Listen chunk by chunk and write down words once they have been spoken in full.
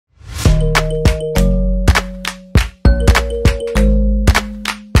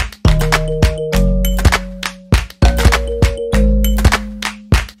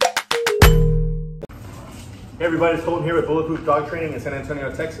everybody, it's Colton here with Bulletproof Dog Training in San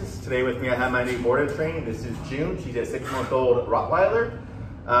Antonio, Texas. Today with me I have my new board of training. This is June. She's a 6-month-old Rottweiler.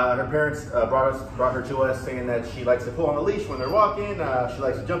 Her parents brought her to us saying that she likes to pull on the leash when they're walking. She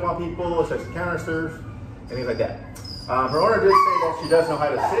likes to jump on people, she likes to counter surf, and things like that. Her owner did say that she does know how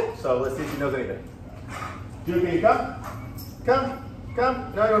to sit, so let's see if she knows anything. June, can you come? Come.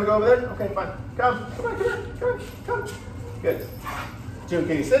 Come. No, you want to go over there? Okay, fine. Come. Come on, come here. Come. Good. June,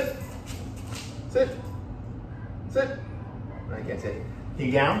 can you sit? Sit. Sit. No, you can't sit. Can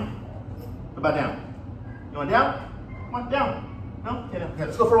you down? What about down? You want down? Come on, down. No? Okay, no. Okay,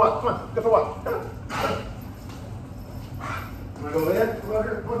 let's go for a walk. Come on, go for a walk. Come on. You want to go over there? Come over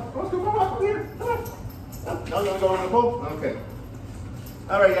here. Come on, let's go for a walk over here. Come on. No, you want to go over the pool? Okay.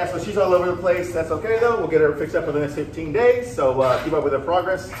 All right, yeah, so she's all over the place. That's okay, though. We'll get her fixed up for the next 15 days, so keep up with her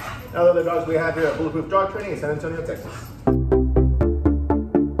progress. And all the other dogs we have here at Bulletproof Dog Training in San Antonio, Texas.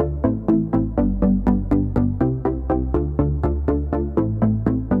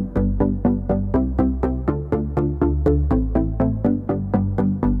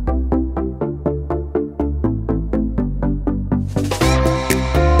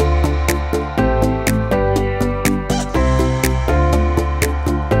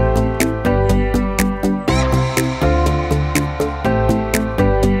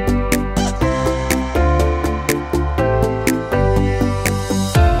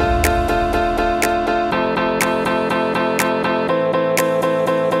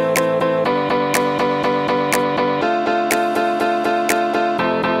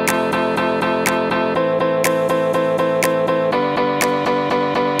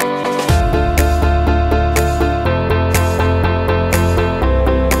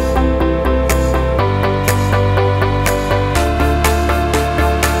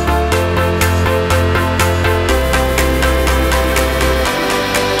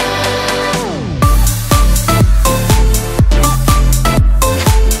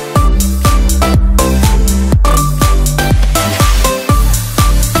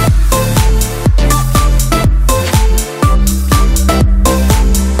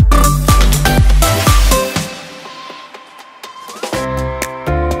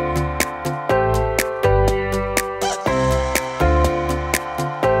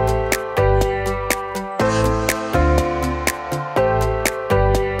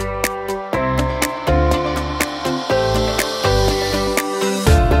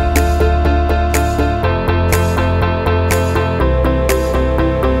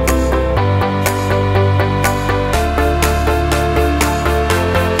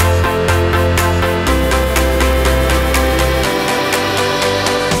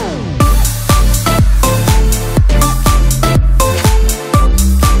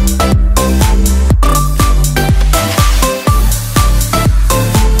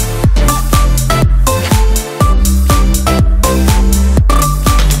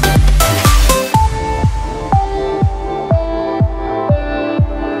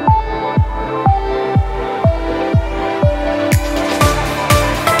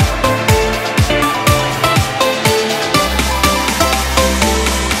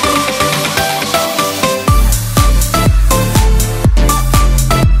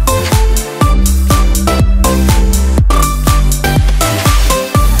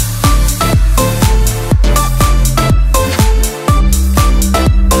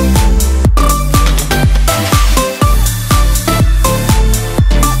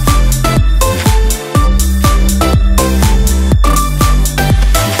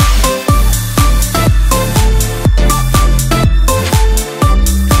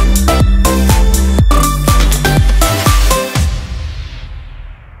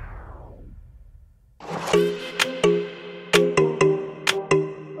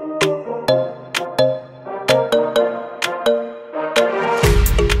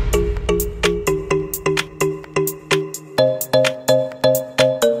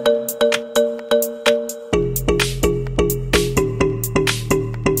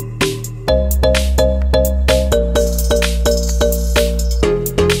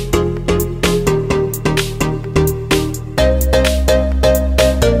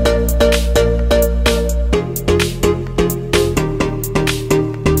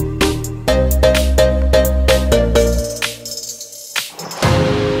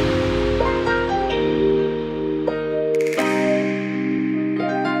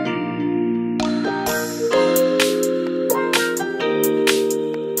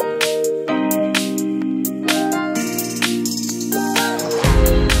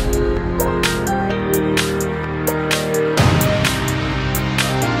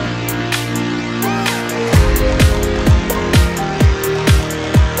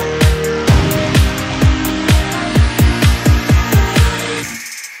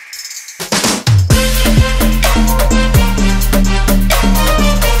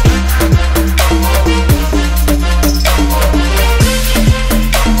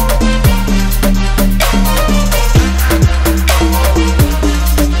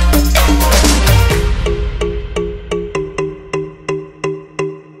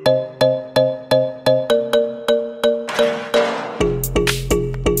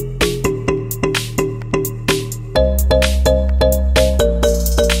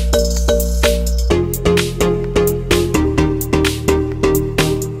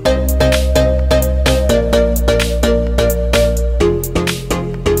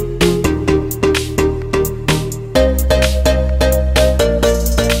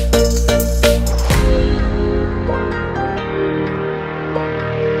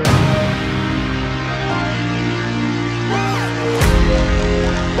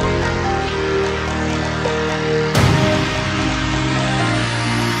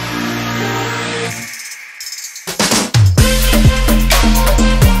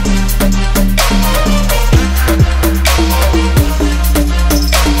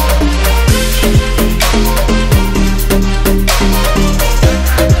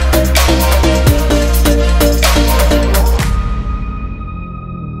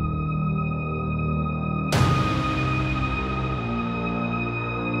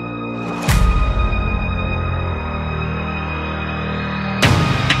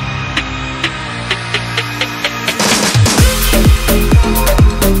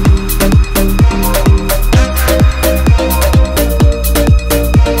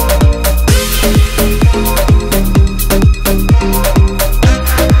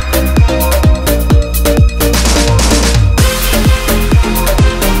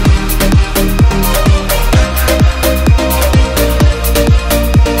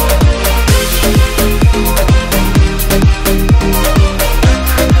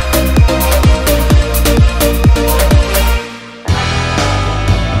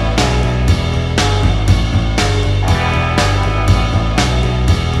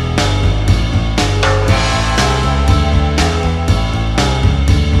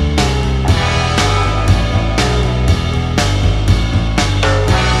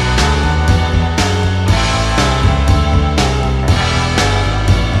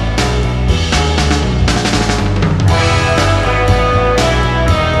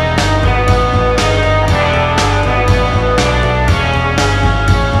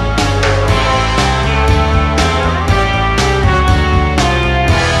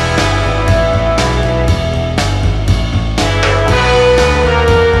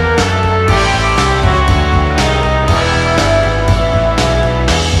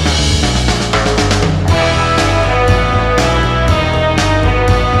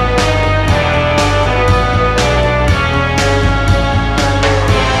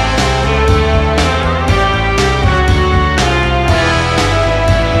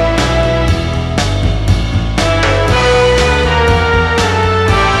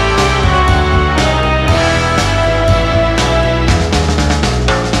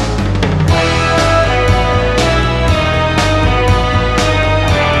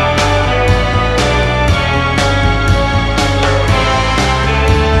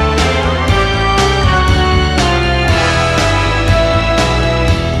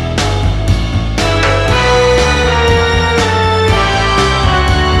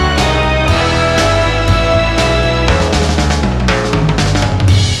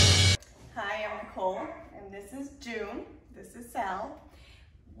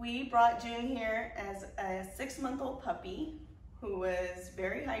 We brought June here as a 6-month-old puppy who was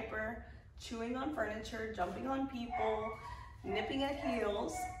very hyper, chewing on furniture, jumping on people, nipping at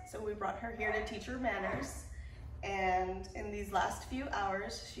heels. So we brought her here to teach her manners. And in these last few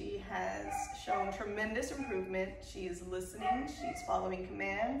hours, she has shown tremendous improvement. She's listening, she's following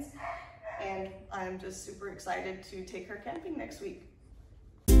commands, and I'm just super excited to take her camping next week.